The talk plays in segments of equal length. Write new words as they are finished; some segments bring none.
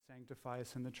Sanctify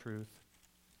us in the truth.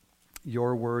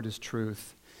 Your word is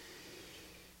truth.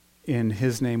 In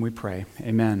his name we pray.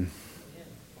 Amen.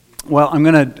 Well,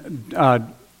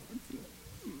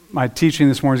 my teaching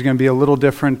this morning is going to be a little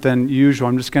different than usual.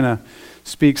 I'm just going to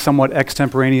speak somewhat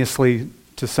extemporaneously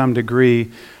to some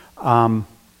degree.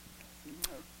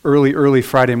 Early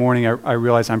Friday morning, I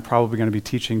realized I'm probably going to be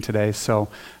teaching today, so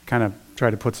kind of try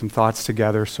to put some thoughts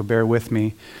together, so bear with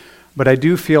me. But I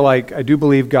do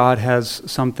believe God has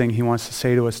something he wants to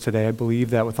say to us today. I believe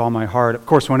that with all my heart. Of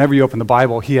course, whenever you open the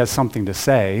Bible, he has something to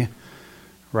say,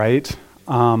 right?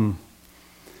 I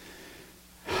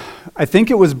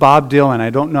think it was Bob Dylan.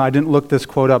 I don't know. I didn't look this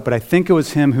quote up, but I think it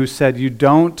was him who said, "You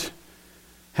don't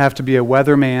have to be a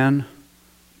weatherman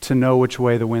to know which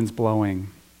way the wind's blowing."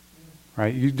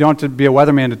 Right? You don't have to be a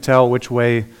weatherman to tell which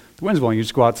way the wind's blowing. You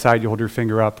just go outside, you hold your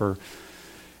finger up,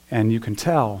 and you can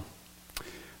tell.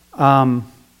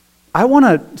 I want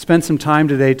to spend some time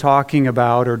today talking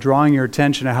about or drawing your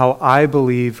attention to how I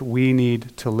believe we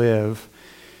need to live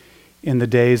in the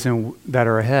days that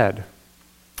are ahead.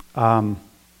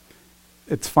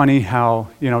 It's funny how,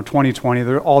 2020,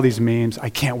 there are all these memes. I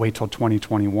can't wait till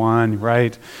 2021,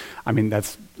 right? I mean,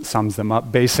 that sums them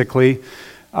up basically.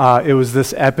 It was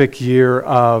this epic year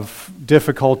of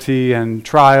difficulty and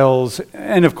trials.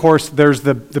 And of course, there's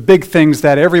the big things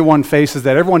that everyone faces,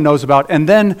 that everyone knows about. And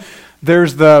then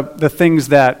there's the things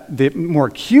the more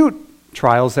acute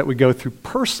trials that we go through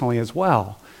personally as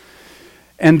well.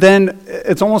 And then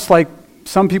it's almost like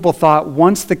some people thought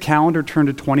once the calendar turned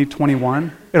to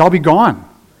 2021, it'd all be gone.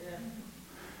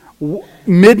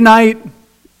 Midnight,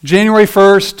 January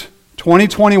 1st,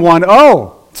 2021,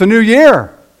 it's a new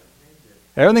year.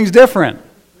 Everything's different.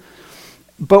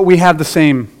 But we have the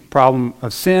same problem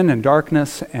of sin and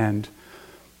darkness and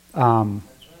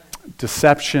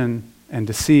deception and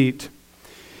deceit.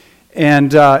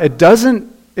 And you don't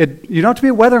have to be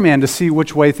a weatherman to see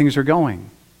which way things are going.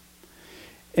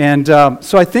 And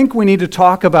so I think we need to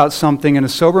talk about something in a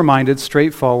sober-minded,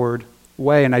 straightforward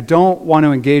way. And I don't want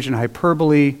to engage in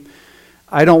hyperbole.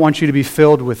 I don't want you to be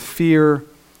filled with fear.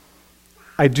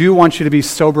 I do want you to be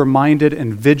sober-minded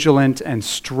and vigilant and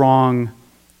strong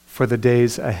for the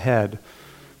days ahead.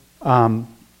 And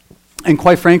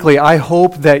quite frankly, I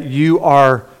hope that you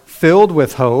are filled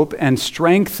with hope and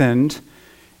strengthened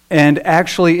and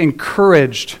actually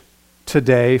encouraged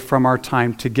today from our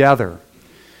time together.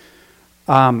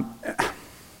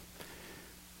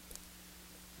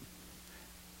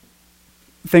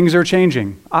 Things are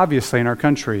changing, obviously, in our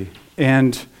country.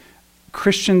 And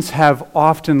Christians have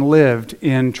often lived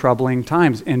in troubling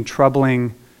times, in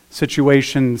troubling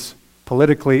situations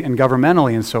politically and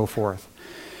governmentally and so forth.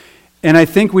 And I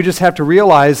think we just have to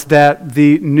realize that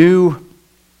the new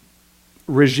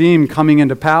regime coming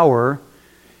into power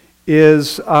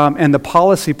is, and the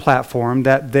policy platform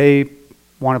that they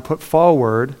want to put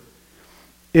forward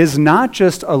is not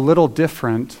just a little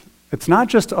different, it's not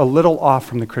just a little off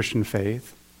from the Christian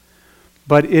faith,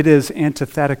 but it is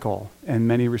antithetical in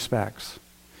many respects.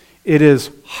 It is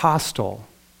hostile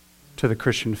to the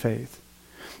Christian faith.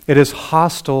 It is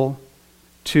hostile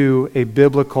to a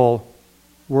biblical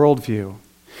worldview.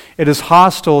 It is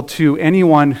hostile to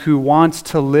anyone who wants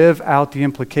to live out the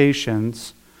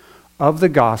implications of the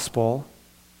gospel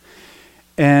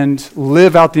and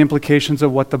live out the implications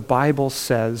of what the Bible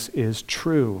says is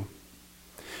true.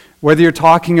 Whether you're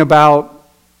talking about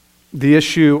the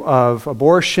issue of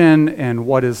abortion and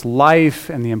what is life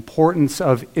and the importance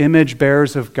of image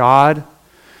bearers of God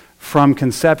from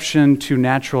conception to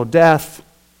natural death,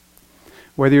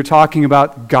 whether you're talking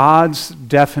about God's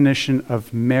definition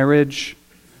of marriage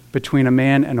between a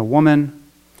man and a woman,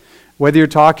 whether you're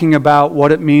talking about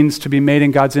what it means to be made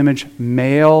in God's image,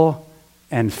 male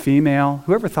and female.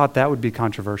 Whoever thought that would be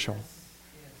controversial?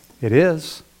 It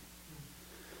is.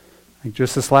 Like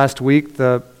just this last week,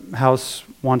 the House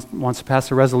wants to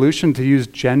pass a resolution to use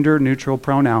gender-neutral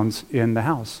pronouns in the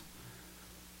House.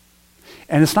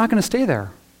 And it's not going to stay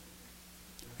there.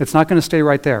 It's not going to stay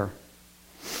right there.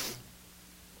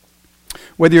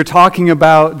 Whether you're talking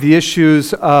about the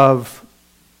issues of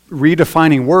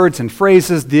redefining words and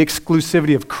phrases, the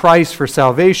exclusivity of Christ for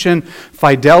salvation,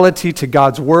 fidelity to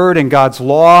God's word and God's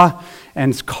law,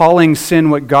 and calling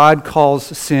sin what God calls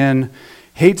sin,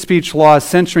 hate speech laws,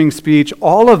 censoring speech,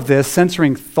 all of this,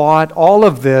 censoring thought, all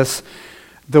of this,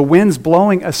 the wind's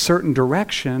blowing a certain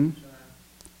direction,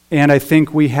 and I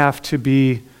think we have to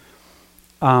be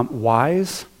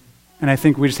wise, and I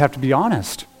think we just have to be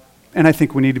honest. And I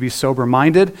think we need to be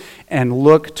sober-minded and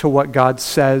look to what God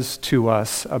says to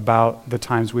us about the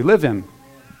times we live in.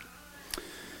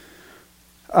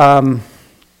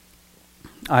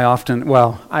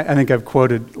 I think I've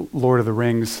quoted Lord of the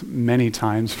Rings many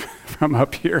times from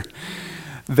up here.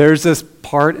 There's this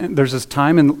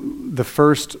time in the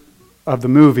first of the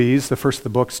movies, the first of the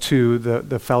books too,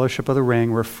 the Fellowship of the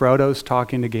Ring, where Frodo's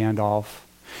talking to Gandalf.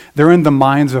 They're in the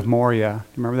mines of Moria.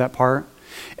 Remember that part?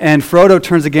 And Frodo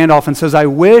turns to Gandalf and says, I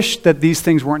wish that these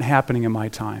things weren't happening in my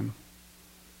time.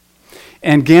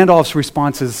 And Gandalf's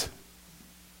response is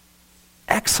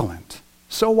excellent,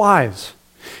 so wise.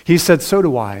 He said, so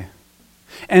do I.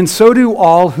 And so do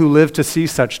all who live to see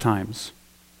such times.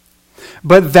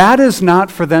 But that is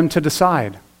not for them to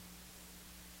decide.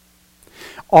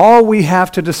 All we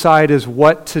have to decide is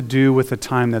what to do with the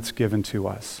time that's given to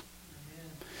us.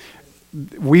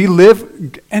 We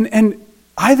live, and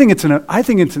I think it's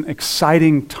an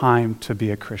exciting time to be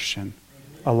a Christian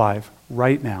alive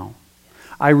right now.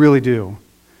 I really do.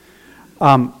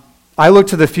 I look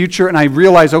to the future and I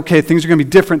realize, okay, things are going to be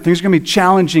different. Things are going to be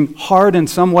challenging, hard in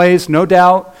some ways, no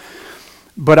doubt.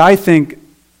 But I think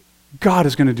God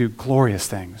is going to do glorious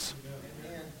things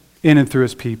in and through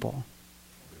his people.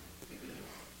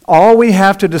 All we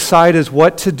have to decide is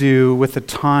what to do with the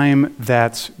time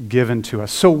that's given to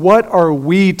us. So what are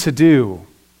we to do?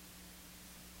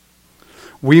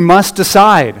 We must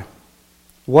decide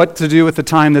what to do with the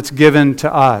time that's given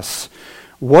to us.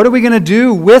 What are we going to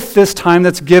do with this time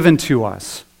that's given to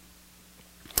us?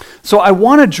 So I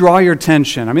want to draw your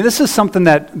attention. I mean, this is something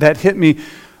that hit me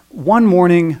one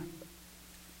morning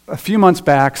a few months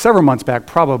back, several months back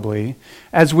probably,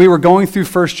 as we were going through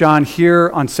 1 John here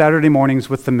on Saturday mornings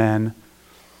with the men.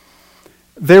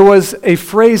 There was a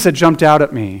phrase that jumped out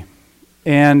at me.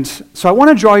 And so I want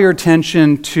to draw your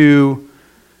attention to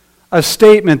a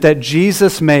statement that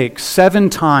Jesus makes 7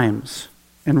 times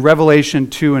in Revelation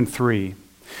 2 and 3.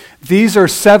 These are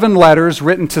 7 letters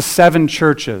written to 7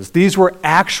 churches. These were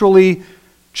actually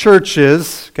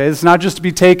churches. Okay, it's not just to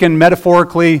be taken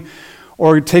metaphorically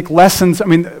or take lessons. I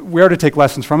mean, we are to take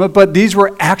lessons from it, but these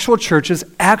were actual churches,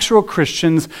 actual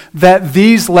Christians that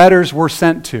these letters were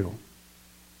sent to.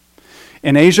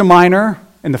 In Asia Minor,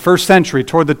 in the first century,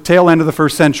 toward the tail end of the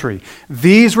first century,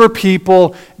 these were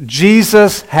people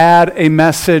Jesus had a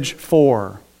message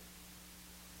for.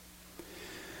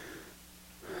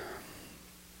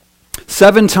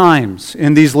 7 times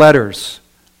in these letters,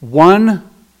 one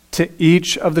to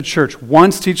each of the church,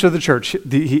 once to each of the church.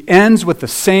 He ends with the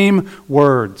same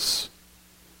words.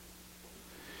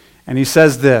 And he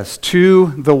says this,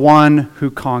 to the one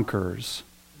who conquers.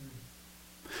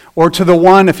 Or to the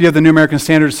one, if you have the New American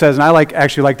Standard, says, and I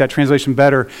actually like that translation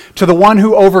better, to the one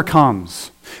who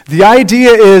overcomes. The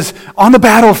idea is on the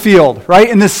battlefield, right?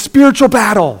 In this spiritual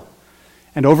battle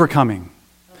and overcoming.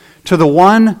 To the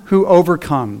one who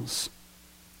overcomes.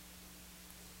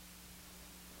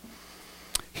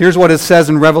 Here's what it says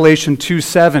in Revelation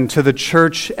 2:7 to the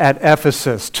church at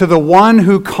Ephesus. To the one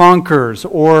who conquers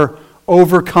or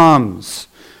overcomes,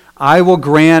 I will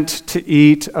grant to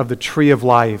eat of the tree of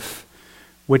life,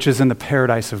 which is in the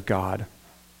paradise of God.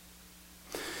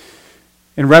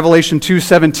 In Revelation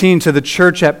 2:17 to the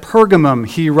church at Pergamum,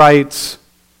 he writes,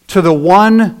 to the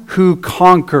one who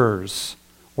conquers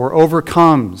or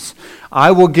overcomes,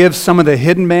 I will give some of the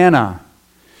hidden manna,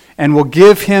 and will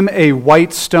give him a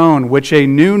white stone, which a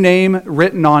new name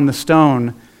written on the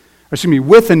stone,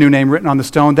 with a new name written on the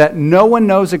stone, that no one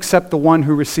knows except the one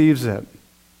who receives it.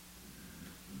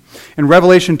 In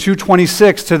Revelation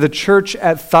 2:26, to the church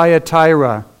at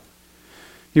Thyatira,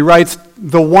 he writes,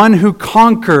 the one who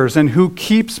conquers and who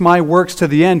keeps my works to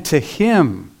the end, to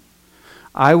him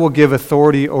I will give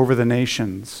authority over the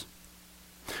nations.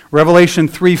 Revelation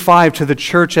 3:5, to the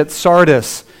church at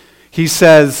Sardis, he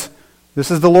says, this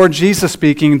is the Lord Jesus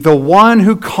speaking, the one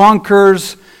who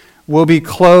conquers will be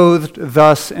clothed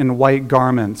thus in white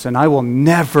garments, and I will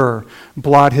never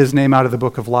blot his name out of the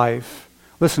book of life.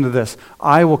 Listen to this.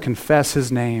 I will confess his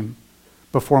name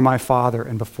before my Father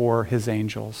and before his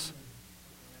angels.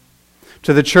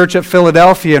 To the church at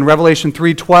Philadelphia in Revelation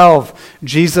 3:12,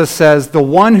 Jesus says, the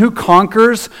one who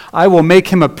conquers, I will make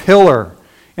him a pillar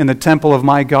in the temple of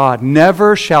my God.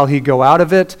 Never shall he go out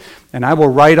of it, and I will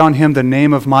write on him the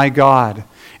name of my God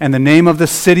and the name of the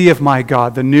city of my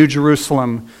God, the New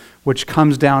Jerusalem, which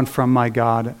comes down from my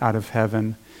God out of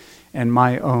heaven, and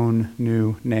my own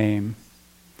new name.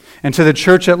 And to the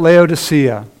church at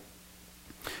Laodicea,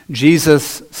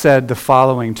 Jesus said the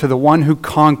following, to the one who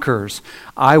conquers,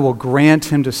 I will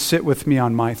grant him to sit with me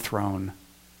on my throne.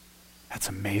 That's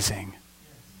amazing.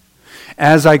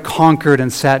 As I conquered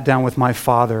and sat down with my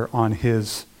Father on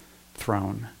his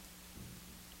throne.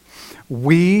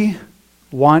 We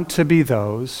want to be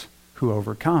those who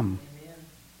overcome.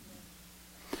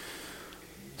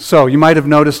 So you might have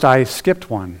noticed I skipped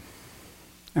one,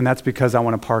 and that's because I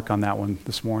want to park on that one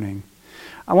this morning.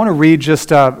 I want to read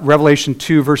just Revelation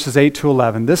 2, verses 8 to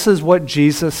 11. This is what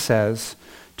Jesus says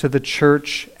to the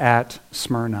church at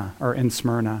Smyrna, or in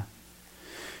Smyrna.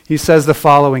 He says the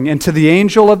following, "And to the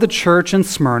angel of the church in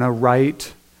Smyrna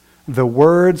write the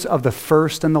words of the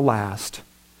first and the last,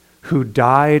 who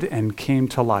died and came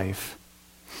to life.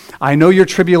 I know your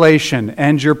tribulation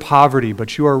and your poverty,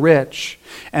 but you are rich,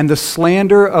 and the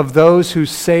slander of those who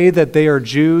say that they are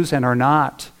Jews and are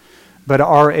not, but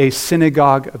are a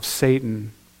synagogue of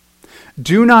Satan.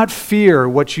 Do not fear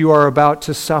what you are about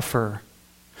to suffer.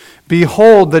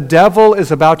 Behold, the devil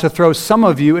is about to throw some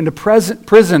of you into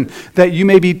prison that you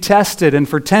may be tested, and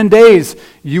for 10 days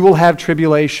you will have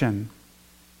tribulation.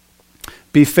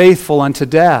 Be faithful unto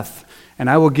death, and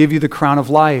I will give you the crown of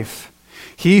life.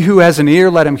 He who has an ear,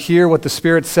 let him hear what the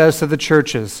Spirit says to the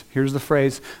churches." Here's the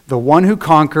phrase, "The one who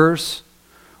conquers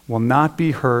will not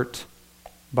be hurt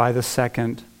by the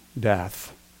second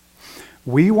death."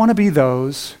 We want to be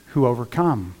those who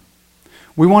overcome.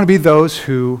 We want to be those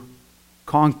who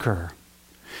conquer.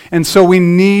 And so we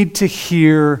need to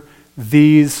hear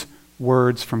these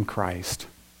words from Christ.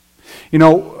 You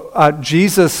know,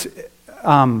 Jesus,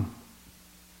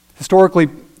 historically,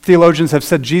 theologians have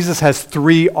said Jesus has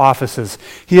 3 offices.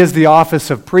 He has the office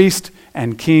of priest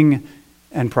and king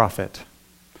and prophet.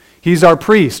 He's our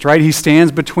priest, right? He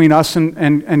stands between us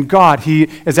and God. He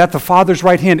is at the Father's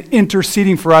right hand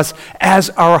interceding for us as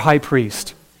our high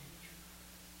priest.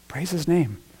 Praise his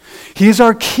name. He's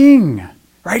our king,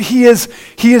 right? He is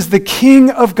the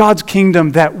king of God's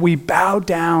kingdom that we bow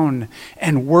down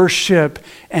and worship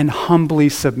and humbly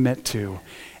submit to.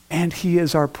 And he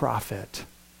is our prophet.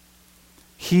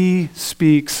 He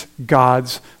speaks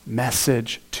God's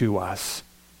message to us.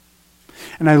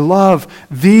 And I love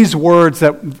these words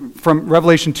that from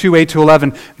Revelation 2, 8 to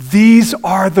 11. These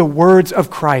are the words of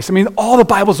Christ. I mean, all the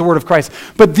Bible is the word of Christ,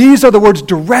 but these are the words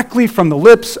directly from the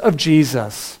lips of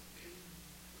Jesus.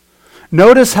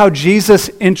 Notice how Jesus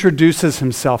introduces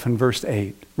himself in verse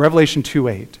 8, Revelation 2,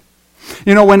 8.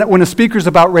 You know, when a speaker's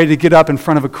about ready to get up in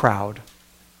front of a crowd,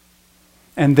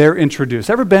 and they're introduced.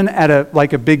 Ever been at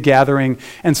a big gathering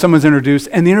and someone's introduced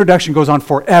and the introduction goes on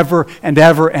forever and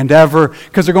ever and ever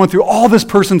because they're going through all this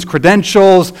person's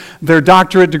credentials, their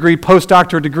doctorate degree,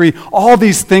 postdoctorate degree, all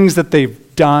these things that they've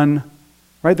done,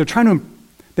 right?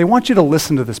 They want you to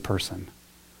listen to this person.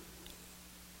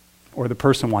 Or the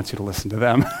person wants you to listen to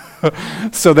them.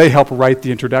 So they help write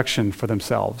the introduction for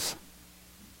themselves.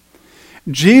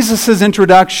 Jesus'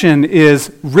 introduction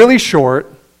is really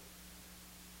short,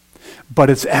 but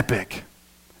it's epic.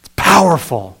 It's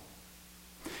powerful.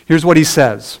 Here's what he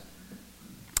says.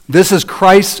 This is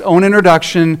Christ's own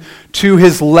introduction to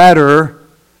his letter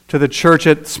to the church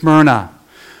at Smyrna.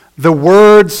 The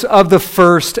words of the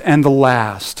first and the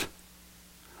last.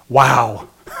 Wow.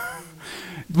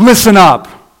 Listen up,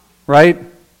 right?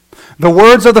 The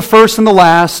words of the first and the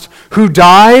last, who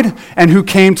died and who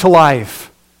came to life.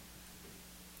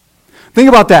 Think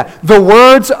about that. The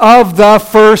words of the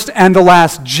first and the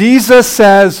last. Jesus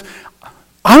says,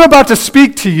 I'm about to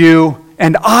speak to you,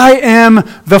 and I am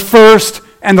the first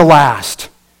and the last. It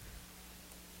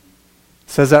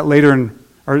says that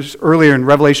earlier in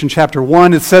Revelation chapter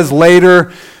 1. It says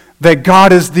later that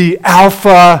God is the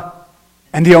Alpha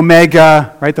and the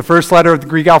Omega, right? The first letter of the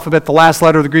Greek alphabet, the last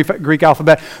letter of the Greek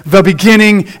alphabet, the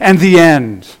beginning and the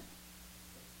end.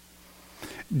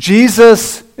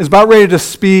 Jesus is about ready to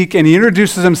speak, and he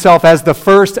introduces himself as the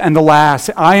first and the last.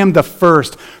 I am the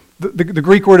first. The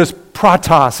Greek word is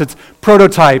protos. It's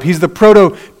prototype. He's the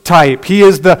prototype. He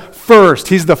is the first.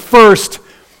 He's the first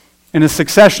in a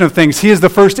succession of things. He is the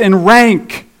first in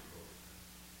rank.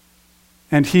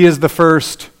 And he is the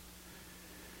first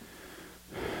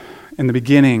in the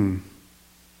beginning.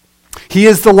 He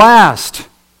is the last.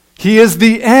 He is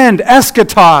the end.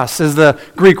 Eschatos is the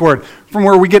Greek word, from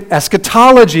where we get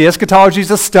eschatology. Eschatology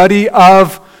is a study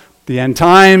of the end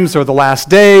times or the last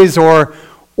days or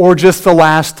just the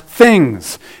last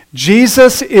things.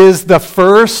 Jesus is the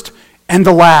first and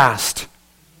the last.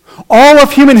 All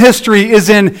of human history is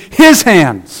in his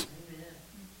hands.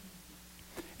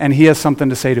 And he has something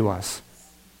to say to us.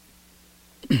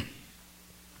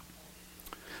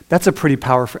 That's a pretty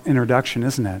powerful introduction,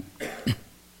 isn't it?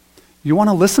 You want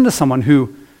to listen to someone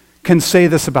who can say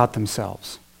this about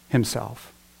himself.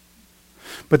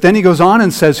 But then he goes on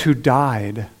and says, who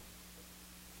died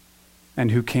and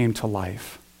who came to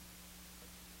life.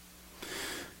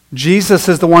 Jesus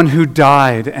is the one who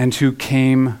died and who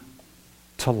came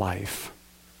to life.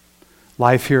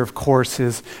 life here, of course,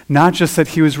 is not just that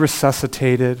he was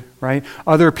resuscitated, right?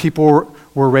 Other people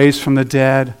were raised from the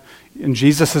dead in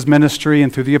Jesus' ministry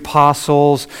and through the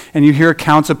apostles, and you hear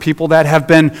accounts of people that have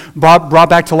been brought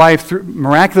back to life through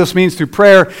miraculous means, through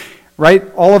prayer, right?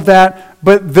 All of that.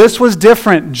 But this was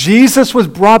different. Jesus was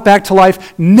brought back to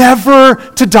life, never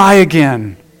to die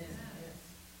again.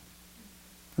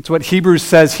 That's what Hebrews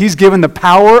says. He's given the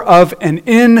power of an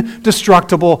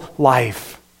indestructible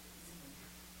life.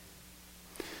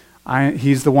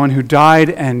 He's the one who died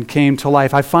and came to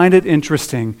life. I find it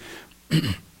interesting.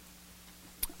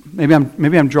 Maybe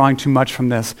I'm drawing too much from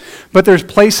this. But there's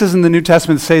places in the New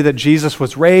Testament that say that Jesus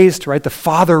was raised, right? The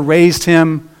Father raised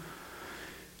him.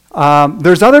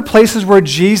 There's other places where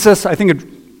Jesus, I think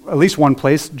at least one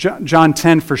place, John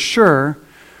 10 for sure,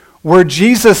 where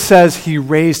Jesus says he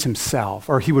raised himself,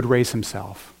 or he would raise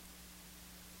himself.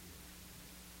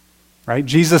 Right?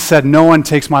 Jesus said, "No one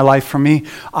takes my life from me.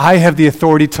 I have the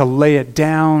authority to lay it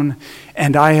down,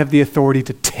 and I have the authority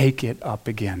to take it up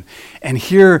again." And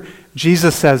here,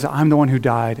 Jesus says, "I'm the one who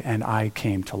died, and I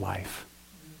came to life."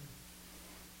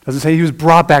 Doesn't say he was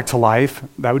brought back to life.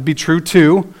 That would be true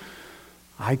too.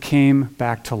 I came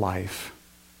back to life.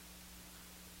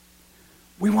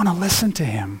 We want to listen to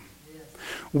him.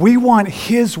 We want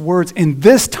his words in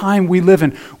this time we live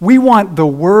in. We want the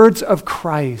words of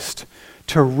Christ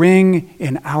to ring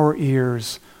in our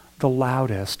ears the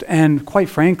loudest, and quite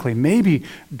frankly, maybe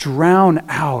drown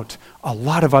out a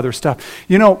lot of other stuff.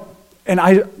 You know, and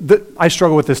I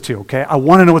struggle with this too, okay? I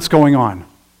want to know what's going on.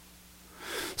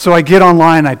 So I get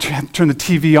online, I turn the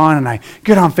TV on, and I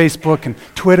get on Facebook and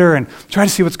Twitter and try to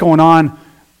see what's going on,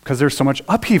 because there's so much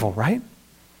upheaval, right?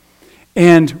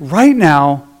 And right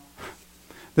now,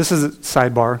 this is a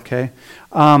sidebar, okay?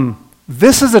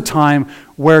 This is a time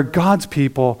where God's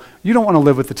people, you don't want to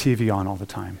live with the TV on all the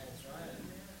time.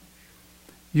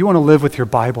 You want to live with your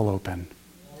Bible open,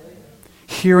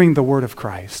 hearing the word of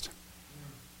Christ.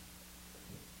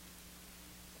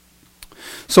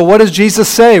 So what does Jesus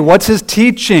say? What's his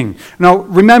teaching? Now,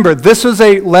 remember, this was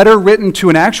a letter written to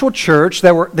an actual church.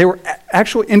 They were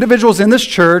actual individuals in this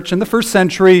church in the first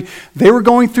century. They were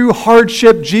going through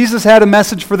hardship. Jesus had a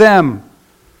message for them.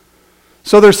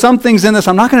 So there's some things in this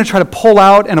I'm not going to try to pull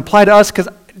out and apply to us, because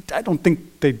I don't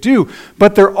think they do.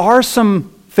 But there are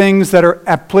some things that are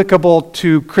applicable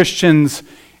to Christians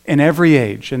in every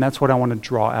age, and that's what I want to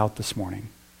draw out this morning.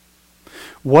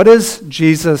 What does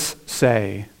Jesus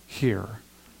say here?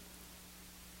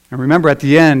 And remember, at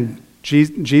the end,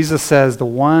 Jesus says,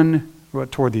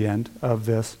 toward the end of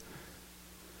this,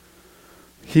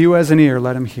 "He who has an ear,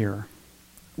 let him hear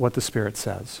what the Spirit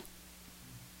says."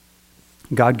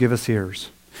 God give us ears.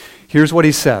 Here's what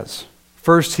he says.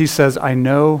 First, he says, "I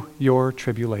know your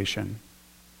tribulation."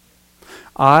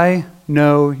 I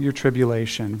know your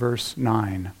tribulation. Verse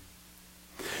 9.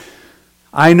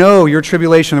 I know your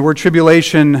tribulation. The word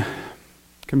tribulation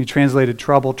can be translated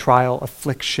trouble, trial,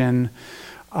 affliction.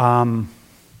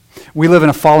 We live in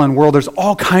a fallen world. There's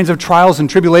all kinds of trials and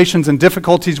tribulations and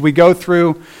difficulties we go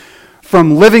through.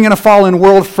 From living in a fallen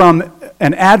world, from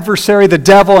an adversary, the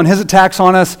devil, and his attacks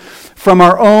on us, from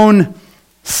our own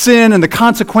sin and the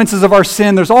consequences of our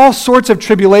sin. There's all sorts of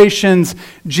tribulations.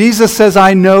 Jesus says,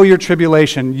 "I know your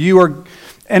tribulation."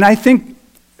 And I think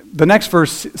the next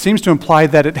verse seems to imply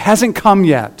that it hasn't come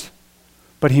yet,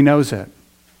 but he knows it.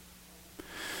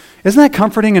 Isn't that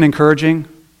comforting and encouraging?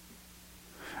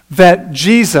 That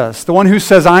Jesus, the one who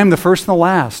says, "I'm the first and the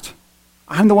last,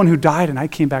 I'm the one who died and I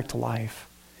came back to life,"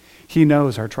 he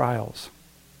knows our trials.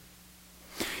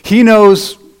 He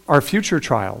knows our future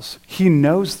trials. He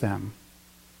knows them.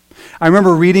 I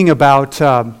remember reading about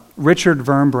Richard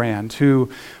Wurmbrand, who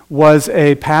was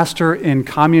a pastor in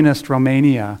communist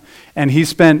Romania, and he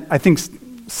spent, I think,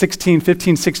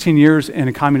 16 years in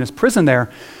a communist prison there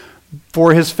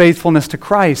for his faithfulness to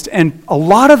Christ. And a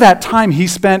lot of that time he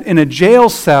spent in a jail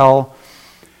cell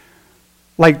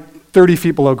like 30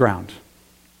 feet below ground,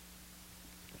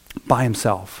 by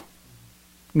himself.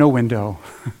 No window,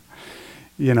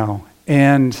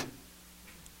 And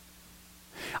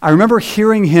I remember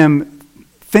hearing him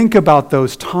think about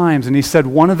those times, and he said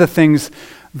one of the things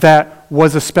that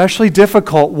was especially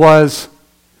difficult was,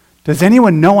 does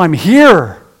anyone know I'm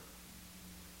here?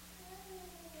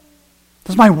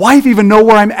 Does my wife even know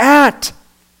where I'm at?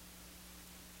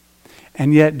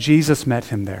 And yet Jesus met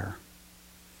him there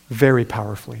very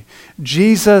powerfully.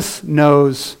 Jesus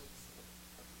knows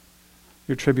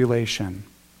your tribulation.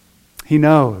 He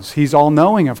knows. He's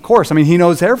all-knowing, of course. I mean, he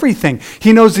knows everything.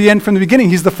 He knows the end from the beginning.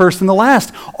 He's the first and the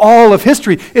last. All of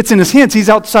history, it's in his hands. He's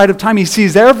outside of time. He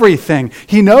sees everything.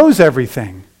 He knows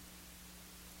everything.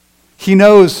 He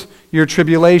knows your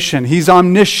tribulation. He's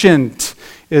omniscient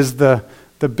is the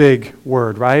big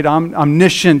word, right?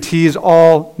 Omniscient, he's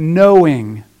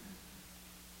all-knowing.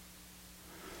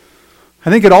 I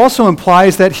think it also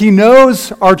implies that he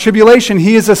knows our tribulation.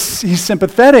 He's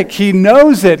sympathetic. He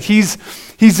knows it. He's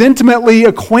intimately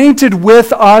acquainted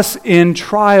with us in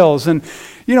trials. And,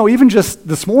 even just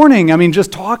this morning,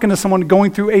 just talking to someone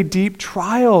going through a deep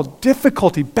trial,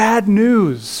 difficulty, bad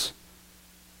news.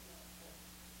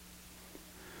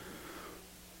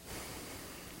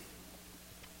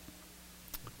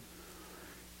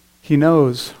 He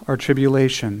knows our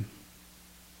tribulation.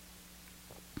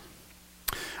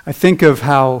 I think of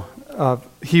how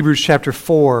Hebrews chapter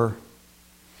 4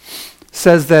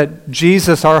 says that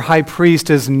Jesus, our high priest,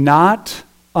 is not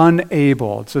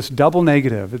unable. It's this double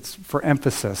negative. It's for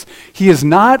emphasis. He is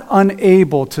not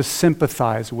unable to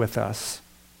sympathize with us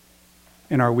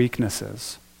in our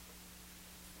weaknesses.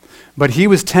 But he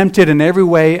was tempted in every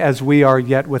way as we are,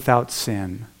 yet without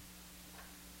sin.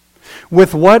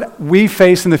 With what we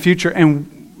face in the future,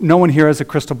 and no one here has a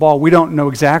crystal ball, we don't know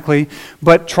exactly,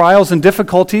 but trials and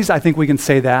difficulties, I think we can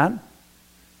say that.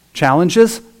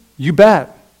 Challenges, you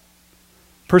bet.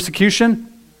 Persecution,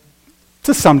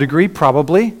 to some degree,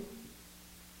 probably.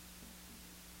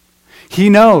 He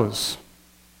knows.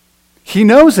 He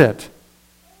knows it.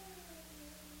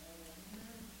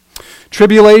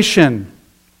 Tribulation.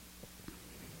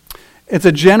 It's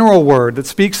a general word that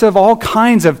speaks of all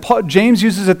kinds of, James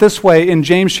uses it this way in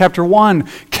James chapter 1.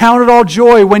 Count it all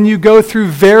joy when you go through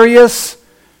various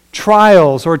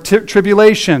trials or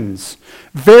tribulations.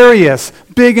 Various,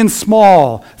 big and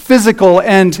small, physical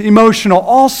and emotional,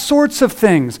 all sorts of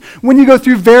things. When you go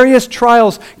through various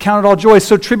trials, count it all joy.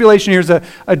 So tribulation here is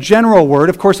a general word.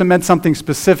 Of course, it meant something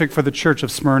specific for the church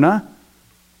of Smyrna.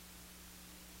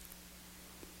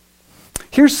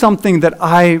 Here's something that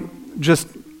I just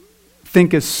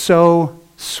think is so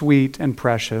sweet and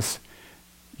precious.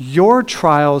 Your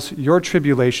trials, your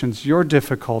tribulations, your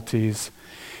difficulties,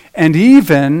 and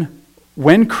even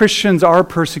when Christians are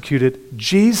persecuted,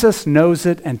 Jesus knows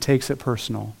it and takes it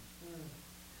personal.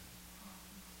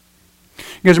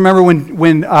 You guys remember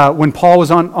when Paul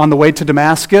was on the way to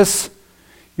Damascus?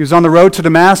 He was on the road to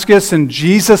Damascus and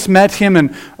Jesus met him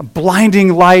in a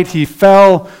blinding light. He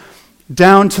fell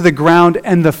down to the ground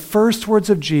and the first words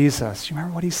of Jesus, you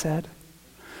remember what he said?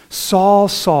 Saul,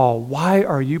 Saul, why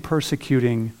are you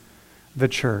persecuting the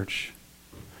church?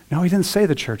 No, he didn't say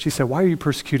the church. He said, why are you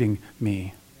persecuting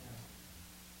me?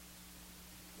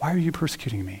 Why are you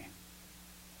persecuting me?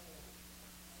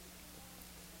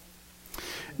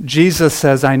 Jesus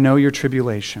says, I know your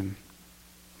tribulation.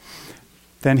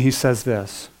 Then he says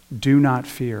this, do not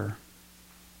fear.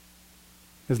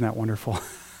 Isn't that wonderful?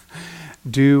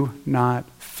 Do not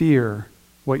fear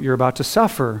what you're about to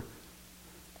suffer.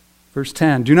 Verse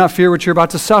 10, do not fear what you're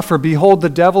about to suffer. Behold, the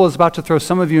devil is about to throw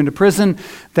some of you into prison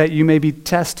that you may be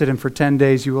tested, and for 10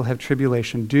 days you will have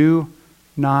tribulation. Do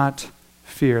not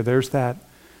fear. There's that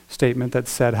statement that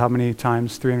said how many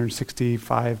times?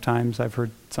 365 times, I've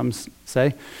heard some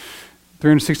say.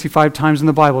 365 times in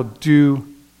the Bible,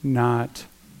 do not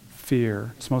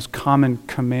fear. It's the most common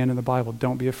command in the Bible.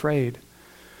 Don't be afraid.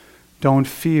 Don't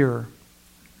fear.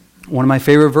 One of my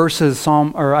favorite verses,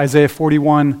 Isaiah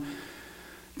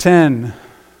 41:10.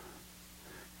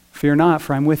 Fear not,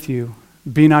 for I'm with you.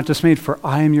 Be not dismayed, for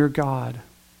I am your God.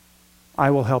 I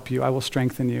will help you. I will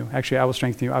strengthen you. Actually, I will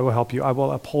strengthen you. I will help you. I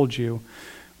will uphold you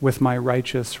with my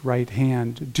righteous right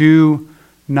hand. Do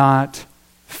not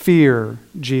fear,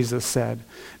 Jesus said.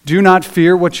 Do not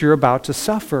fear what you're about to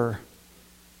suffer.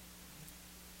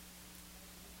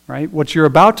 Right? What you're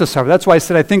about to suffer. That's why I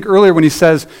said, I think earlier when he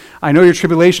says, I know your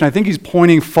tribulation, I think he's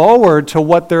pointing forward to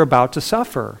what they're about to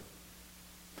suffer.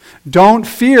 Don't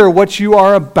fear what you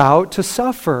are about to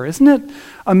suffer. Isn't it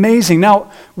amazing?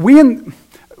 Now, we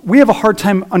have a hard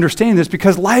time understanding this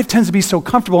because life tends to be so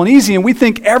comfortable and easy, and we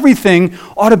think everything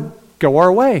ought to go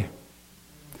our way.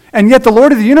 And yet the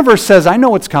Lord of the universe says, I know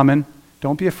what's coming.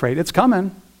 Don't be afraid. It's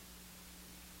coming.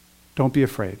 Don't be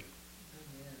afraid.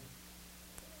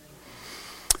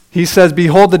 He says,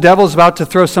 behold, the devil is about to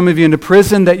throw some of you into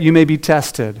prison that you may be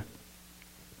tested.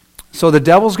 So the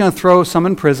devil's going to throw some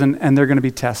in prison and they're going to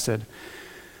be tested.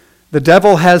 The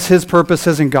devil has his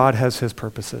purposes and God has his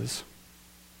purposes.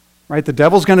 Right? The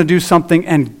devil's going to do something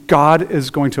and God is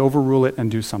going to overrule it and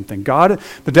do something. The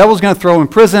devil's going to throw in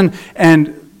prison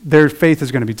and their faith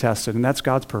is going to be tested, and that's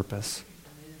God's purpose.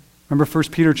 Remember 1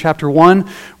 Peter chapter 1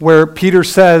 where Peter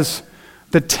says,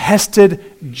 the tested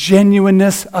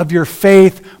genuineness of your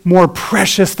faith more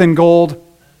precious than gold.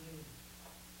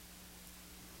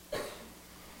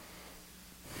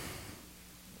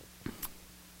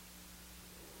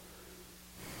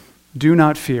 do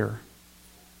not fear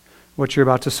what you're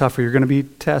about to suffer. You're going to be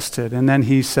tested. And then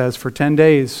he says, for 10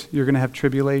 days, you're going to have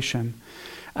tribulation.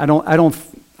 I don't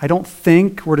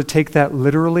think we're to take that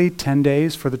literally, 10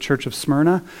 days for the church of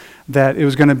Smyrna, that it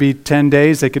was going to be 10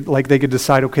 days. They could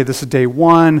decide, okay, this is day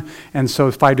 1, and so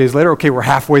 5 days later, okay, we're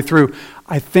halfway through.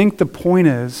 I think the point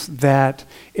is that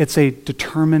it's a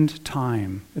determined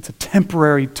time. It's a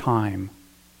temporary time.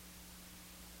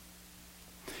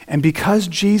 And because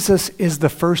Jesus is the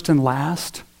first and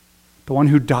last, the one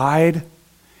who died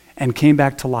and came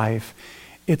back to life,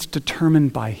 it's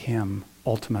determined by him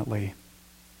ultimately.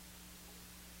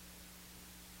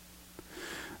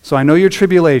 So I know your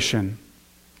tribulation.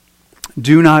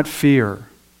 Do not fear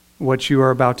what you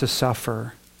are about to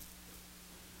suffer,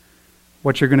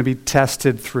 what you're going to be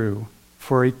tested through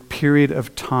for a period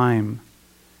of time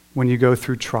when you go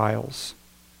through trials.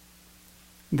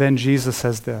 Then Jesus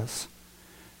says this,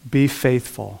 be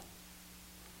faithful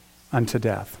unto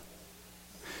death.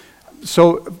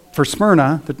 So for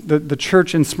Smyrna, the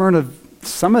church in Smyrna,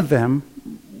 some of them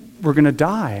were going to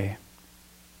die.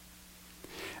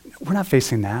 We're not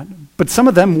facing that, but some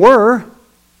of them were.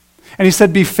 And he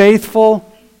said, be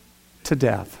faithful to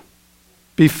death.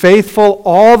 Be faithful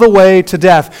all the way to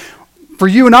death. For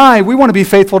you and I, we want to be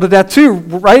faithful to death too,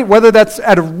 right? Whether that's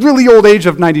at a really old age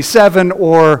of 97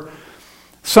 or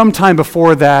sometime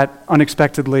before that,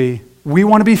 unexpectedly, we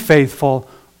want to be faithful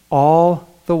all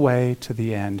the way to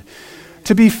the end.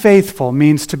 To be faithful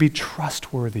means to be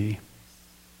trustworthy.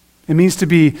 It means to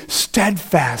be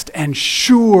steadfast and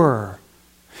sure.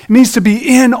 It means to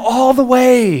be in all the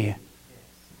way.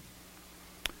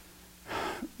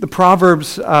 The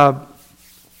Proverbs, I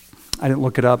didn't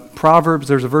look it up. Proverbs,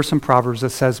 there's a verse in Proverbs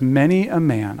that says, many a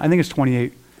man, I think it's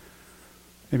 28,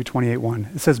 maybe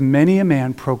 28:1. It says, many a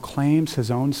man proclaims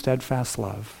his own steadfast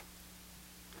love,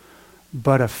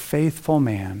 but a faithful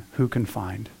man who can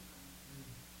find?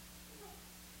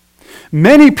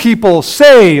 Many people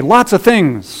say lots of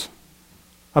things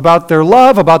about their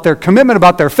love, about their commitment,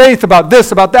 about their faith, about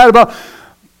this, about that, but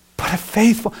a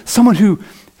faithful, someone who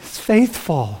is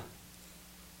faithful.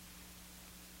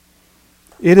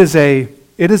 It is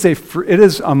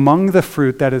among the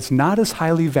fruit that is not as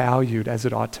highly valued as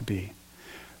it ought to be.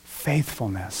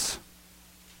 Faithfulness.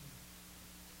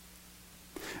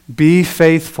 Be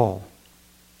faithful.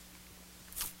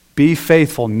 Be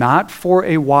faithful, not for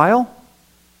a while,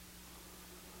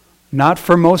 not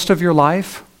for most of your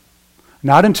life,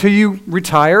 not until you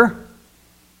retire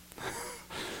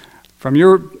from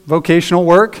your vocational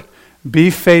work.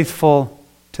 Be faithful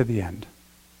to the end.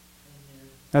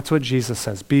 That's what Jesus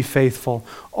says. Be faithful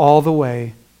all the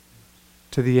way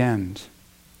to the end.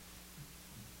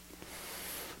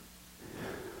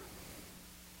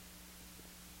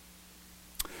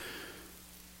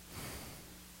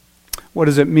 What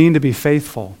does it mean to be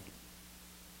faithful?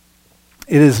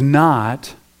 It is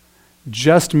not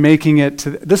just making it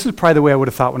to... This is probably the way I would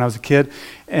have thought when I was a kid.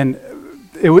 And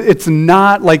it's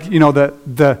not like,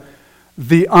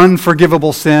 the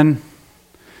unforgivable sin.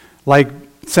 Like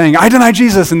saying, I deny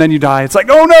Jesus, and then you die. It's like,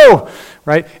 oh no!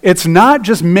 Right? It's not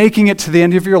just making it to the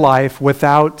end of your life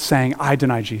without saying, I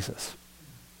deny Jesus.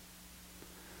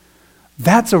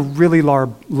 That's a really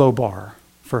low bar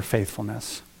for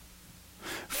faithfulness.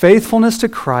 Faithfulness to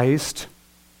Christ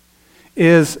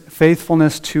is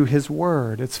faithfulness to his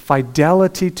word. It's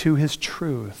fidelity to his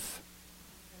truth.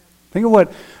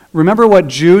 Remember what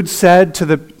Jude said to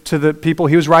the people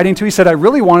he was writing to? He said, I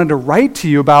really wanted to write to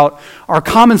you about our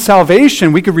common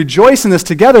salvation. We could rejoice in this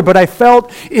together, but I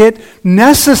felt it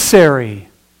necessary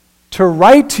to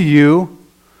write to you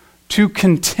to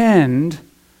contend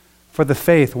for the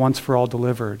faith once for all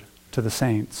delivered to the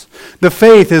saints. The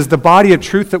faith is the body of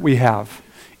truth that we have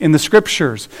in the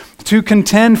scriptures. To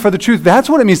contend for the truth. That's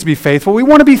what it means to be faithful. We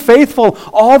want to be faithful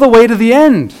all the way to the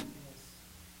end.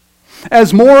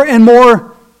 As more and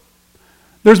more,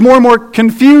 there's more and more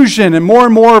confusion and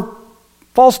more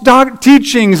false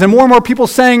teachings and more people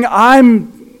saying,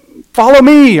 follow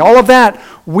me, all of that.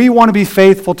 We want to be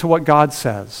faithful to what God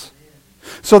says.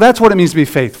 So that's what it means to be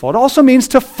faithful. It also means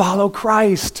to follow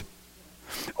Christ.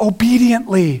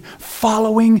 Obediently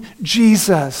following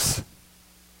Jesus.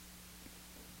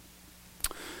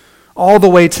 All the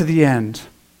way to the end.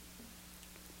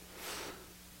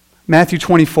 Matthew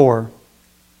 24.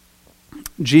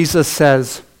 Jesus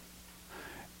says,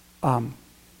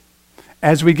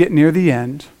 as we get near the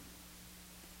end,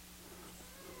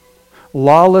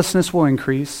 lawlessness will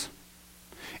increase,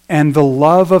 and the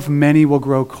love of many will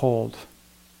grow cold.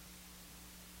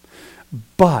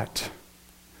 But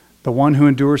the one who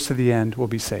endures to the end will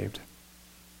be saved.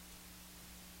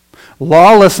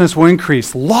 Lawlessness will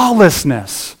increase.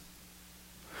 Lawlessness.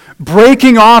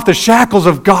 breaking off the shackles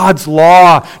of God's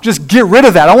law. Just get rid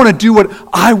of that. I want to do what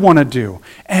I want to do.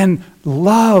 And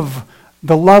love,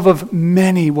 the love of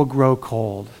many will grow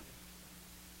cold.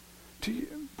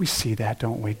 We see that,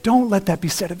 don't we? Don't let that be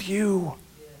said of you.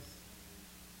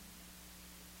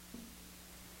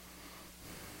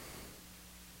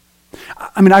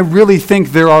 I mean, I really think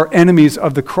there are enemies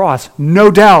of the cross,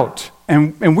 no doubt.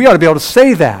 And we ought to be able to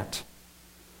say that.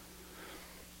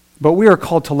 But we are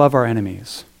called to love our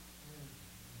enemies.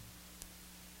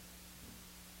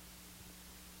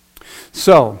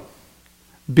 So,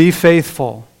 be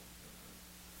faithful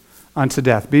unto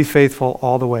death. Be faithful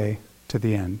all the way to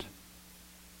the end.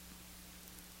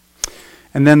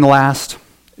 And then last,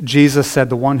 Jesus said,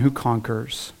 the one who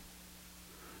conquers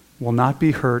will not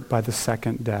be hurt by the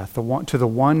second death. To the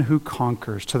one who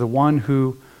conquers, to the one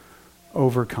who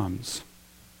overcomes,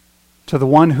 to the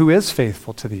one who is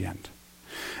faithful to the end.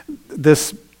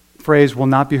 This phrase, will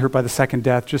not be hurt by the second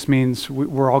death, just means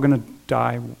we're all going to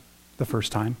die the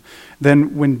first time.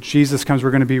 Then when Jesus comes,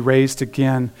 we're going to be raised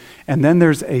again. And then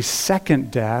there's a second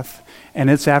death, and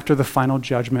it's after the final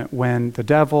judgment when the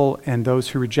devil and those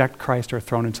who reject Christ are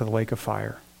thrown into the lake of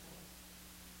fire.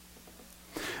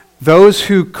 Those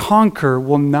who conquer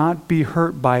will not be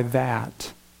hurt by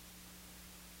that.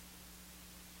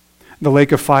 The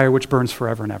lake of fire which burns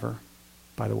forever and ever,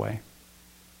 by the way.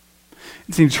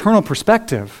 It's an eternal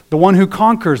perspective. The one who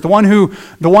conquers, the one who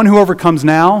overcomes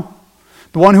now,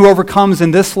 the one who overcomes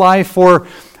in this life, or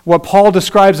what Paul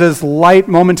describes as light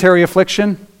momentary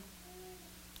affliction,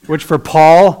 which for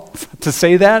Paul to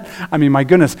say that, I mean, my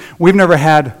goodness, we've never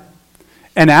had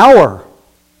an hour.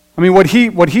 I mean, what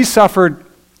he suffered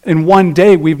in one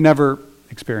day, we've never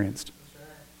experienced.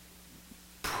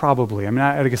 Probably. I mean,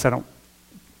 I guess I don't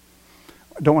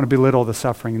want to belittle the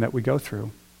suffering that we go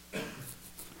through.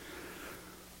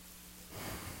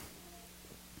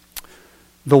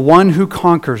 The one who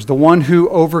conquers, the one who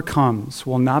overcomes,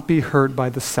 will not be hurt by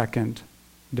the second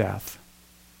death.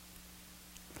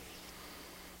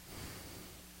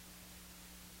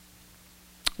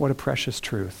 What a precious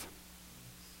truth.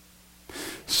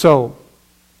 So,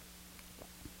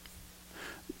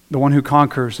 the one who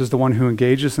conquers is the one who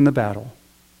engages in the battle,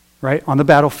 right? On the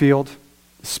battlefield,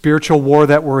 the spiritual war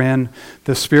that we're in,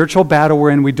 the spiritual battle we're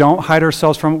in. We don't hide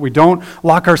ourselves from it. We don't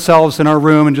lock ourselves in our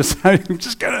room and just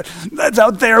gonna, that's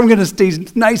out there. I'm going to stay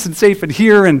nice and safe in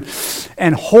here and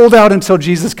hold out until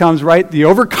Jesus comes, right? The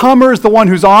overcomer is the one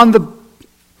who's on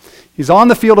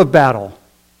the field of battle.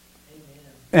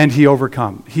 And she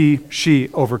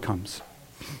overcomes.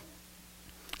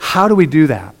 How do we do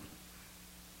that?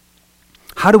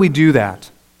 How do we do that?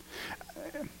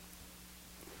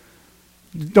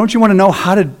 Don't you want to know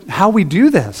how we do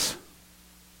this?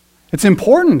 It's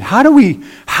important. How do we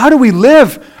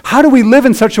live? How do we live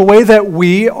in such a way that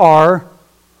we are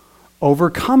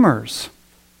overcomers?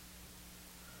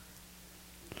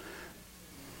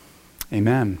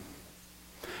 Amen.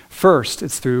 First,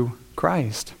 it's through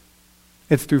Christ.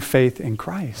 It's through faith in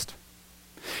Christ.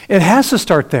 It has to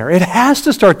start there. It has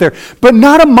to start there. But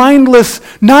not a mindless,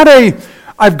 not a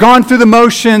I've gone through the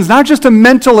motions, not just a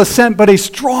mental assent, but a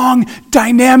strong,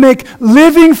 dynamic,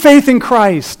 living faith in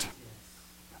Christ.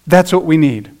 That's what we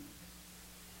need.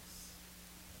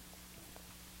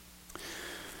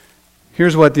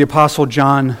 Here's what the Apostle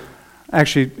John,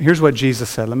 here's what Jesus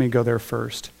said. Let me go there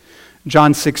first.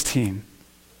 John 16.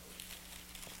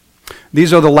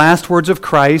 These are the last words of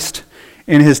Christ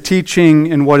in his teaching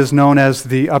in what is known as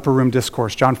the Upper Room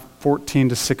Discourse, John 14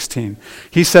 to 16.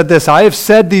 He said this, I have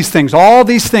said these things, all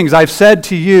these things I've said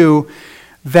to you,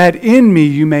 that in me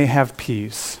you may have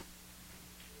peace.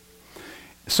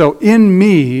 So in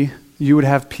me you would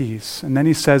have peace. And then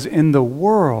he says, in the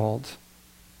world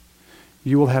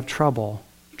you will have trouble,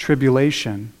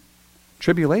 tribulation,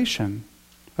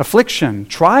 affliction,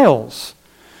 trials.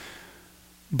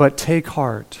 But take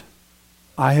heart,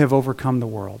 I have overcome the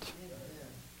world.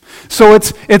 So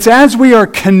it's as we are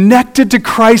connected to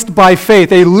Christ by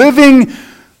faith, a living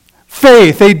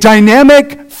faith, a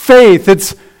dynamic faith.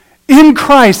 It's in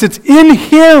Christ, it's in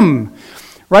Him,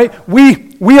 right?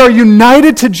 We are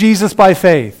united to Jesus by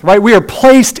faith, right? We are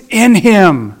placed in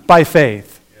Him by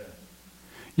faith.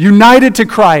 United to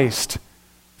Christ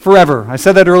forever. I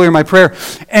said that earlier in my prayer.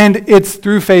 And it's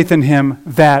through faith in Him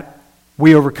that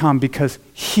we overcome because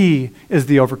He is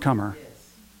the overcomer.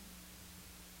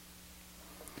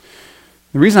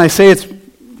 The reason I say it's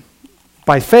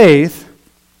by faith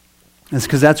is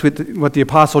because that's what the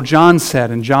Apostle John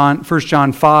said in 1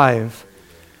 John 5.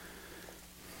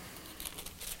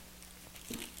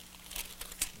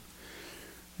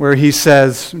 Where he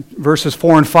says, verses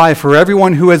 4 and 5, for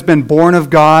everyone who has been born of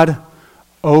God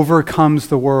overcomes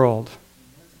the world.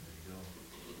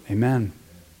 Amen.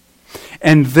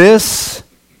 And this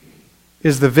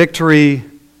is the victory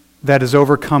that has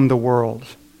overcome the world.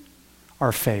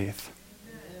 Our faith.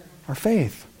 Our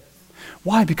faith.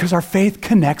 Why? Because our faith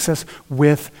connects us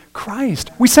with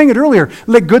Christ. We sang it earlier,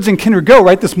 let goods and kindred go,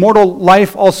 right? This mortal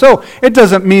life also. It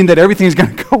doesn't mean that everything's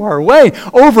going to go our way.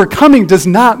 Overcoming does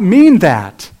not mean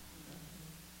that.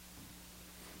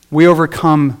 We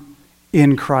overcome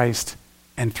in Christ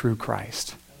and through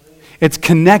Christ. It's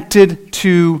connected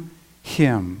to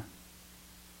Him.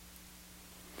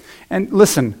 And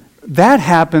listen, that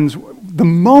happens the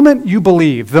moment you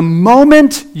believe. The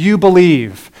moment you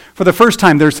believe. For the first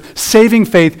time, there's saving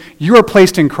faith. You are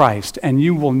placed in Christ, and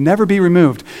you will never be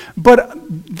removed. But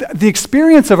the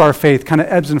experience of our faith kind of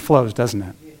ebbs and flows, doesn't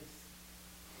it?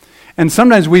 And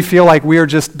sometimes we feel like we are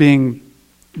just being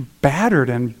battered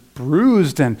and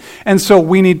bruised, and so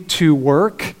we need to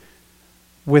work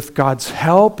with God's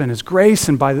help and His grace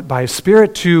and by His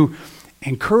Spirit to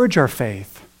encourage our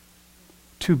faith,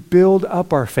 to build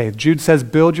up our faith. Jude says,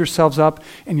 build yourselves up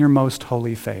in your most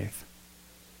holy faith.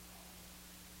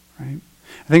 Right?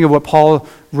 I think of what Paul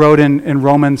wrote in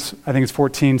Romans, I think it's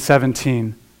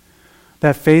 14:17,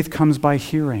 that faith comes by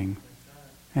hearing,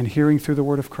 and hearing through the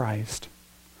word of Christ.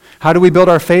 How do we build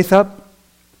our faith up?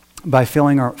 By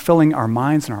filling our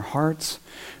minds and our hearts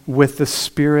with the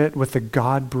Spirit, with the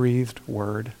God-breathed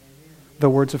word, the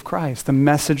words of Christ, the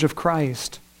message of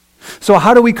Christ. So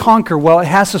how do we conquer? Well, it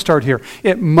has to start here.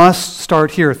 It must start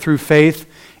here through faith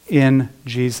in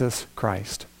Jesus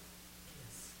Christ.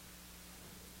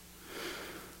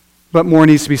 But more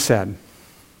needs to be said.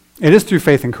 It is through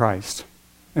faith in Christ.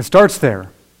 It starts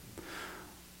there.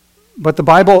 But the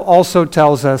Bible also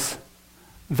tells us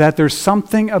that there's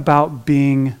something about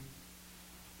being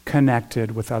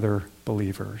connected with other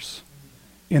believers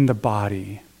in the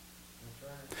body,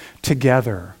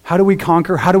 together. How do we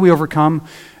conquer? How do we overcome?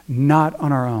 Not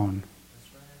on our own.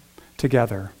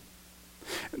 Together.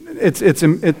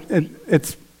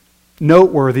 It's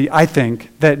noteworthy, I think,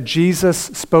 that Jesus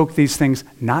spoke these things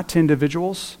not to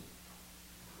individuals,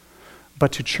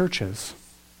 but to churches.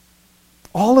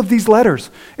 All of these letters.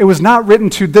 It was not written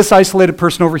to this isolated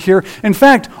person over here. In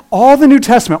fact, all the New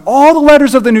Testament, all the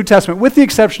letters of the New Testament, with the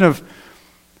exception of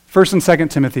 1st and 2nd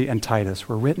Timothy and Titus,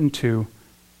 were written to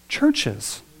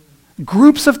churches,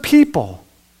 groups of people.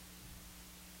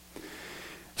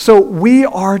 So we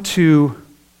are to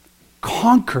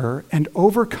conquer and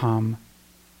overcome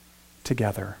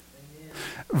together.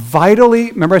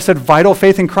 Vitally, remember I said vital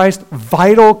faith in Christ?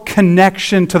 Vital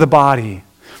connection to the body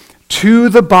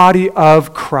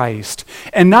of Christ.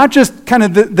 And not just kind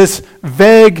of this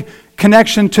vague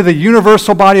connection to the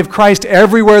universal body of Christ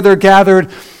everywhere they're gathered,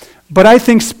 but I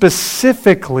think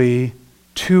specifically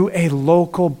to a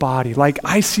local body. Like,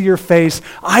 I see your face,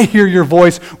 I hear your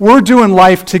voice, we're doing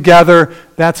life together.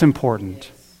 That's important.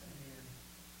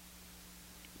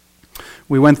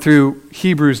 We went through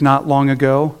Hebrews not long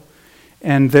ago,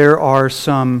 and there are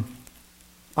some,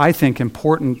 I think,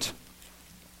 important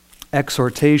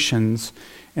exhortations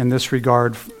in this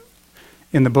regard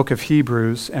in the book of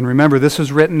Hebrews. And remember, this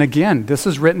is written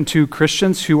to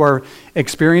Christians who are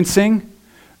experiencing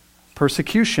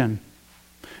persecution.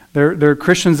 They're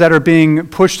Christians that are being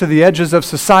pushed to the edges of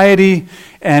society,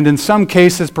 and in some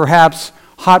cases, perhaps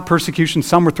hot persecution.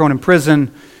 Some were thrown in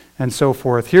prison, and so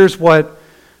forth. Here's what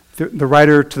the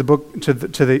writer to the book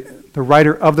the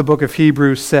writer of the book of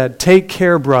Hebrews said: "Take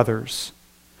care, brothers,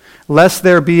 lest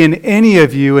there be in any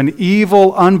of you an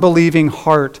evil, unbelieving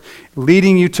heart,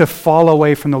 leading you to fall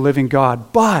away from the living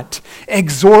God. But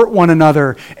exhort one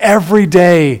another every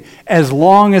day, as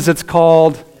long as it's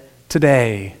called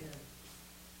today."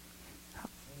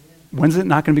 When's it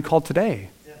not going to be called today?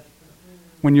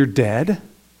 When you're dead?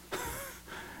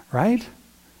 Right?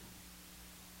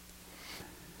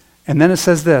 And then it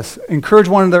says this: encourage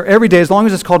one another every day, as long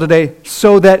as it's called today,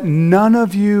 so that none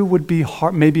of you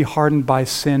may be hardened by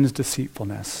sin's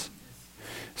deceitfulness.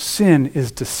 Sin is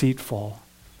deceitful.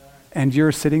 And you're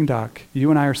a sitting duck. You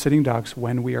and I are sitting ducks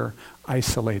when we are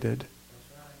isolated.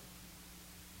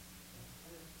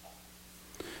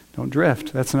 Don't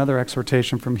drift. That's another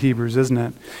exhortation from Hebrews, isn't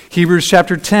it? Hebrews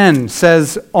chapter 10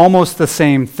 says almost the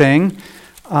same thing.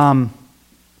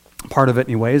 Part of it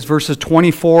anyways. Verses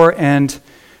 24 and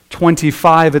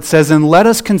 25, it says, "And let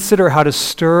us consider how to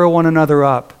stir one another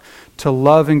up to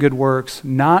love and good works,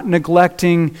 not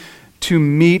neglecting to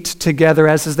meet together,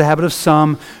 as is the habit of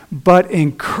some, but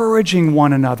encouraging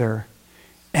one another,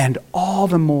 and all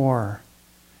the more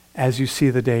as you see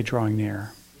the day drawing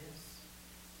near."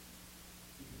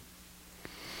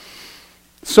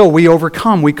 So we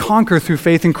overcome, we conquer through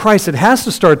faith in Christ. It has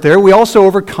to start there. We also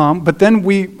overcome, but then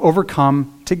we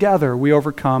overcome together. We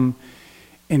overcome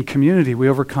in community. We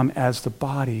overcome as the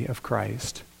body of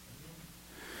Christ.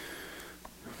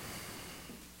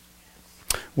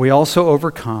 We also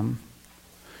overcome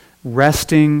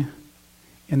resting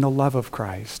in the love of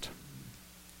Christ.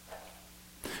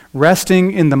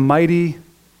 Resting in the mighty,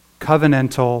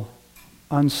 covenantal,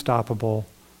 unstoppable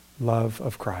love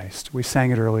of Christ. We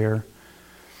sang it earlier.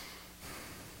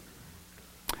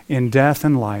 In death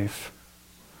and life,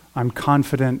 I'm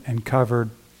confident and covered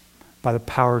by the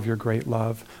power of your great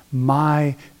love.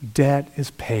 My debt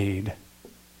is paid,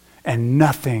 and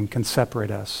nothing can separate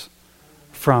us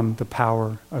from the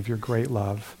power of your great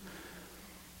love.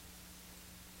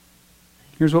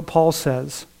 Here's what Paul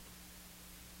says.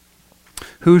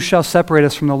 Who shall separate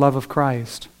us from the love of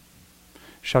Christ?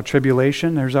 Shall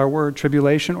tribulation, there's our word,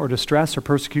 tribulation or distress or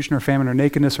persecution or famine or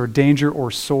nakedness or danger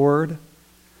or sword?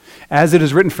 As it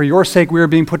is written, for your sake we are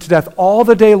being put to death all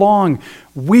the day long.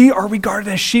 We are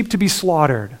regarded as sheep to be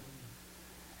slaughtered.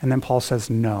 And then Paul says,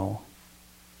 no.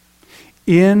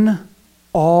 In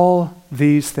all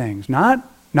these things, not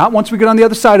once we get on the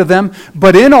other side of them,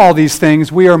 but in all these things,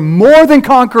 we are more than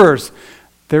conquerors.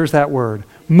 There's that word.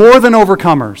 More than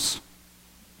overcomers.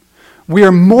 We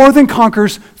are more than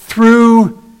conquerors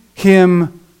through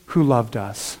him who loved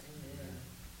us.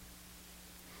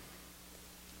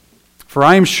 For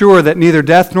I am sure that neither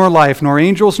death nor life, nor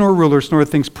angels nor rulers, nor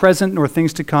things present nor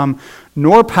things to come,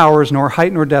 nor powers, nor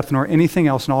height nor depth, nor anything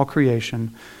else in all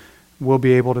creation will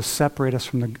be able to separate us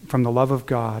from the love of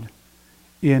God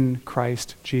in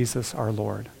Christ Jesus our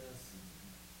Lord.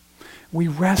 We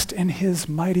rest in his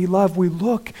mighty love. We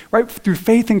look, right, through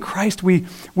faith in Christ, we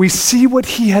see what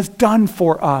he has done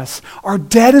for us. Our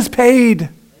debt is paid.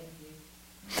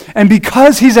 And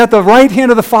because he's at the right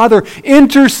hand of the Father,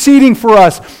 interceding for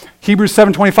us, Hebrews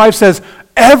 7:25 says,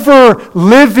 ever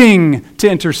living to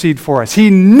intercede for us. He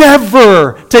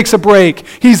never takes a break.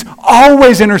 He's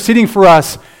always interceding for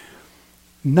us.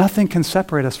 Nothing can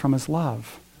separate us from his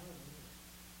love.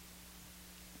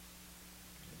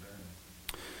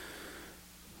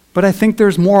 But I think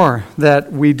there's more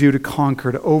that we do to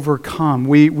conquer, to overcome.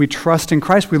 We trust in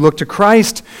Christ. We look to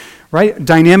Christ, right?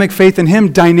 Dynamic faith in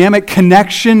him, dynamic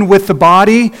connection with the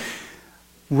body,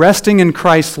 resting in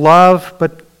Christ's love.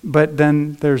 But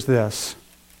then there's this.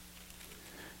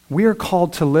 We are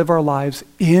called to live our lives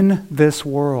in this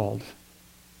world.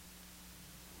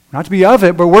 Not to be of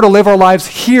it, but we're to live our lives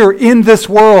here in this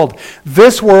world.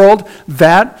 This world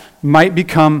that might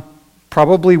become,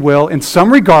 probably will, in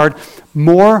some regard,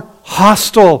 more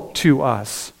hostile to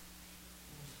us.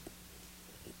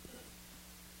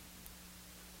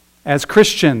 As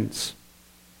Christians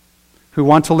who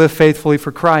want to live faithfully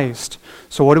for Christ.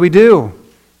 So what do?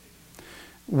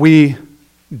 We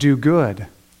do good.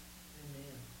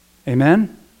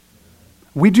 Amen?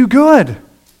 We do good.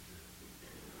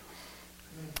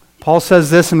 Paul says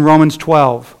this in Romans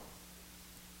 12,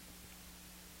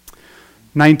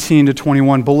 19 to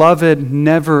 21. Beloved,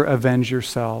 never avenge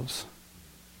yourselves.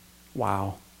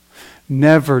 Wow.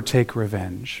 Never take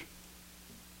revenge.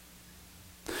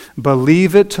 But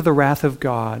leave it to the wrath of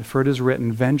God, for it is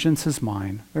written, vengeance is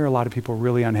mine. There are a lot of people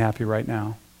really unhappy right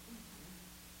now.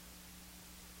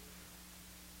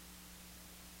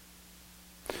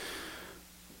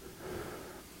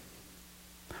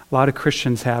 A lot of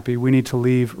Christians happy. We need to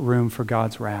leave room for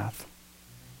God's wrath.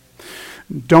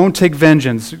 Don't take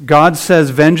vengeance. God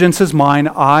says, vengeance is mine,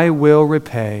 I will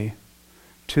repay.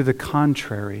 To the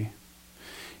contrary,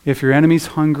 if your enemy's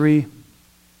hungry,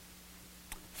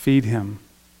 feed him.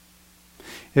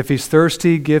 If he's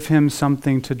thirsty, give him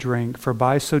something to drink, for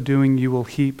by so doing you will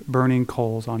heap burning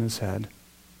coals on his head.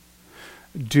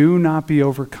 Do not be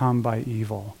overcome by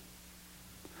evil.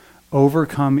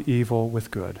 Overcome evil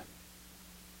with good.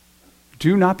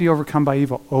 Do not be overcome by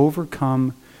evil.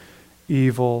 Overcome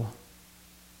evil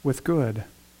with good.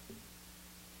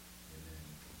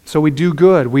 So we do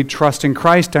good. We trust in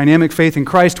Christ, dynamic faith in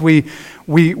Christ. We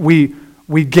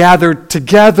gather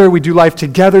together. We do life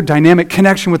together, dynamic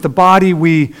connection with the body.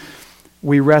 We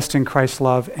rest in Christ's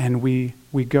love, and we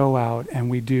go out and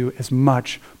we do as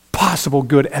much possible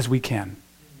good as we can.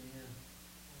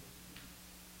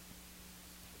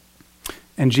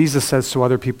 And Jesus says to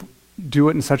other people, do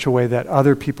it in such a way that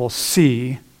other people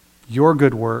see your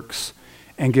good works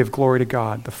and give glory to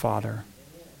God the Father.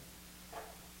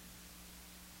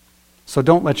 So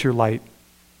don't let your light,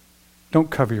 don't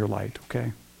cover your light,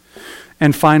 okay?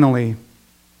 And finally,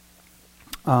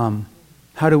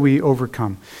 how do we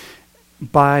overcome?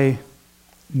 By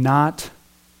not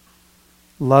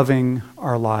loving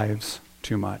our lives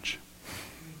too much.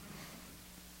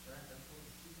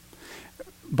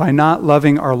 by not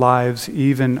loving our lives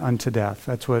even unto death.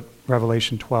 That's what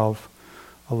Revelation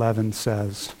 12:11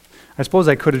 says. I suppose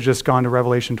I could have just gone to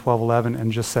Revelation 12:11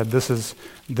 and just said this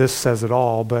says it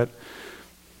all, but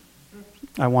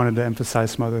I wanted to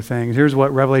emphasize some other things. Here's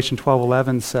what Revelation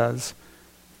 12:11 says.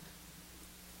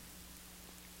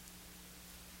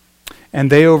 And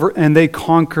they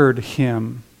conquered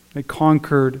him. They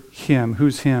conquered him.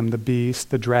 Who's him? The beast,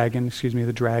 the dragon.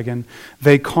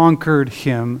 They conquered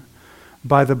him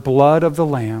by the blood of the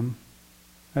Lamb.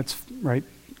 That's right,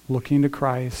 looking to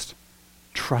Christ,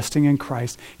 trusting in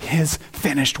Christ, his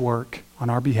finished work on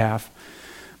our behalf.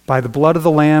 By the blood of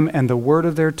the Lamb and the word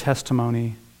of their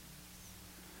testimony.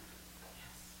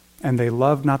 And they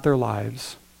loved not their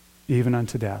lives, even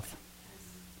unto death.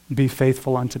 Be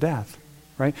faithful unto death.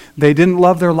 Right? They didn't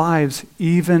love their lives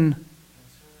even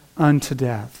unto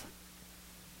death.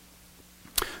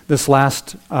 This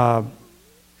last, it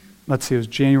was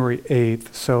January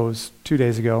 8th, so it was 2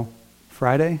 days ago,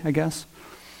 Friday, I guess,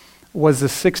 was the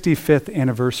 65th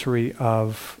anniversary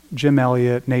of Jim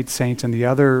Elliot, Nate Saint, and the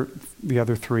other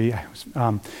three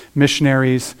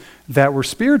missionaries that were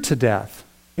speared to death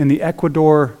in the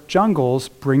Ecuador jungles,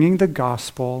 bringing the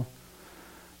gospel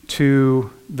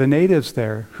to the natives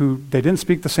there, who they didn't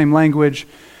speak the same language,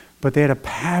 but they had a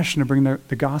passion to bring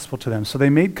the gospel to them. So they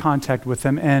made contact with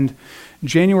them, and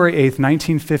January 8th,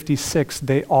 1956,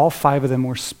 all 5 of them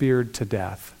were speared to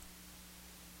death.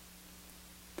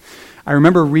 I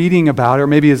remember reading about it, or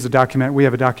maybe as we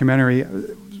have a documentary,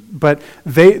 but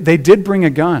they did bring a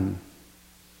gun.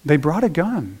 They brought a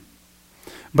gun.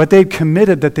 But they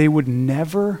committed that they would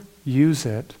never use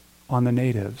it on the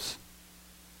natives.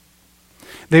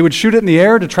 They would shoot it in the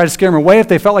air to try to scare them away if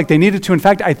they felt like they needed to. In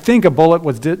fact, I think a bullet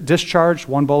was discharged,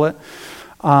 1 bullet,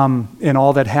 in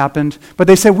all that happened. But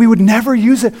they said, we would never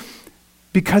use it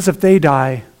because if they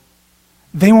die,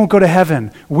 they won't go to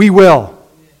heaven. We will.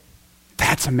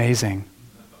 That's amazing.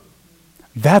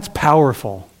 That's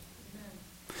powerful.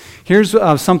 Here's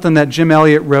something that Jim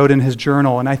Elliot wrote in his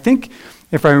journal, and I think,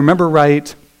 if I remember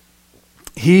right,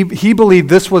 he believed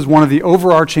this was one of the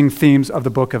overarching themes of the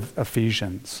book of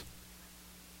Ephesians.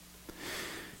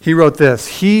 He wrote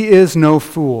this: he is no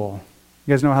fool.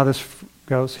 You guys know how this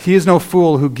goes? He is no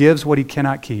fool who gives what he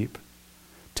cannot keep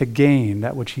to gain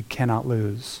that which he cannot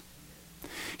lose.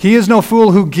 He is no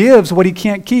fool who gives what he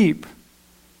can't keep.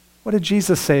 What did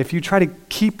Jesus say? If you try to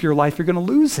keep your life, you're going to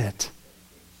lose it.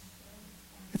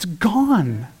 It's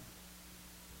gone.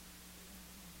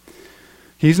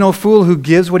 He's no fool who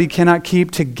gives what he cannot keep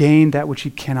to gain that which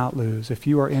he cannot lose. If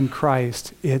you are in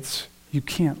Christ, you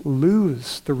can't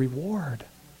lose the reward.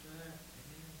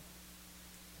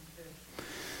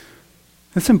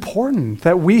 It's important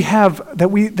that we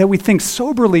think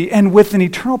soberly and with an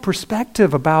eternal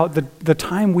perspective about the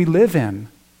time we live in.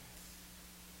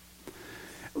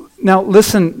 Now,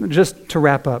 listen, just to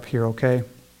wrap up here, okay?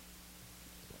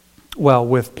 Well,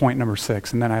 with point number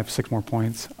 6, and then I have 6 more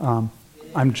points. I'm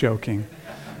joking.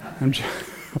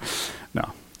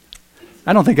 No.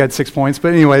 I don't think I had 6 points, but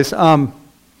anyways,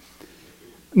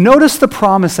 notice the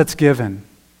promise that's given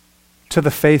to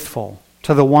the faithful,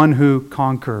 to the one who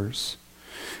conquers.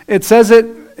 It says it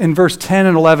in verse 10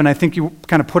 and 11. I think you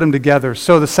kind of put them together.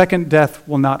 So the second death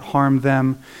will not harm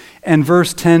them. And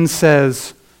verse 10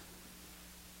 says,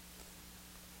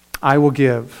 I will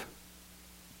give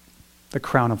the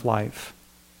crown of life.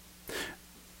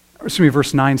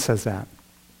 Verse 9 says that.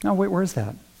 No, wait, where is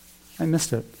that? I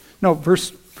missed it. No,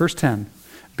 verse 10.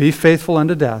 Be faithful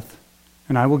unto death,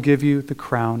 and I will give you the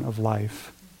crown of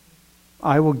life.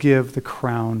 I will give the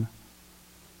crown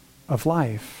of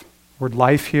life. Word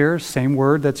life here, same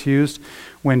word that's used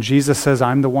when Jesus says,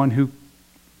 I'm the one who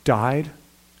died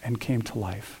and came to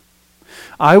life.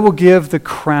 I will give the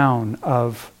crown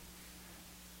of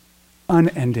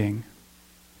unending,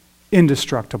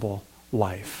 indestructible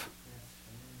life.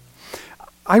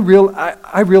 I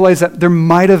realize that there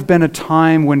might have been a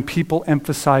time when people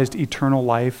emphasized eternal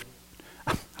life.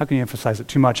 How can you emphasize it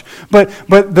too much? But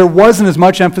there wasn't as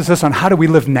much emphasis on how do we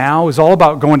live now. It was all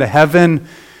about going to heaven.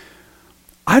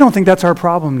 I don't think that's our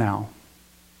problem now.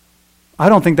 I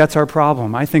don't think that's our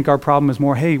problem. I think our problem is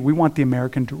more, hey, we want the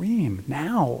American dream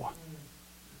now.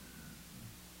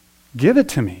 Give it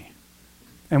to me.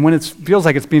 And when it feels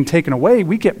like it's being taken away,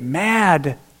 we get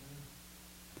mad.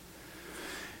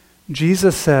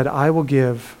 Jesus said, I will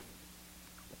give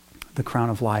the crown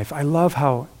of life. I love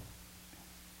how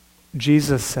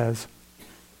Jesus says,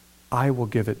 I will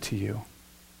give it to you.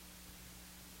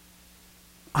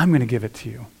 I'm going to give it to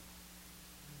you.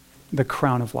 The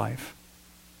crown of life.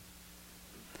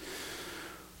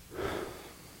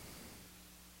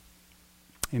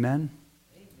 Amen?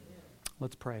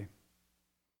 Let's pray.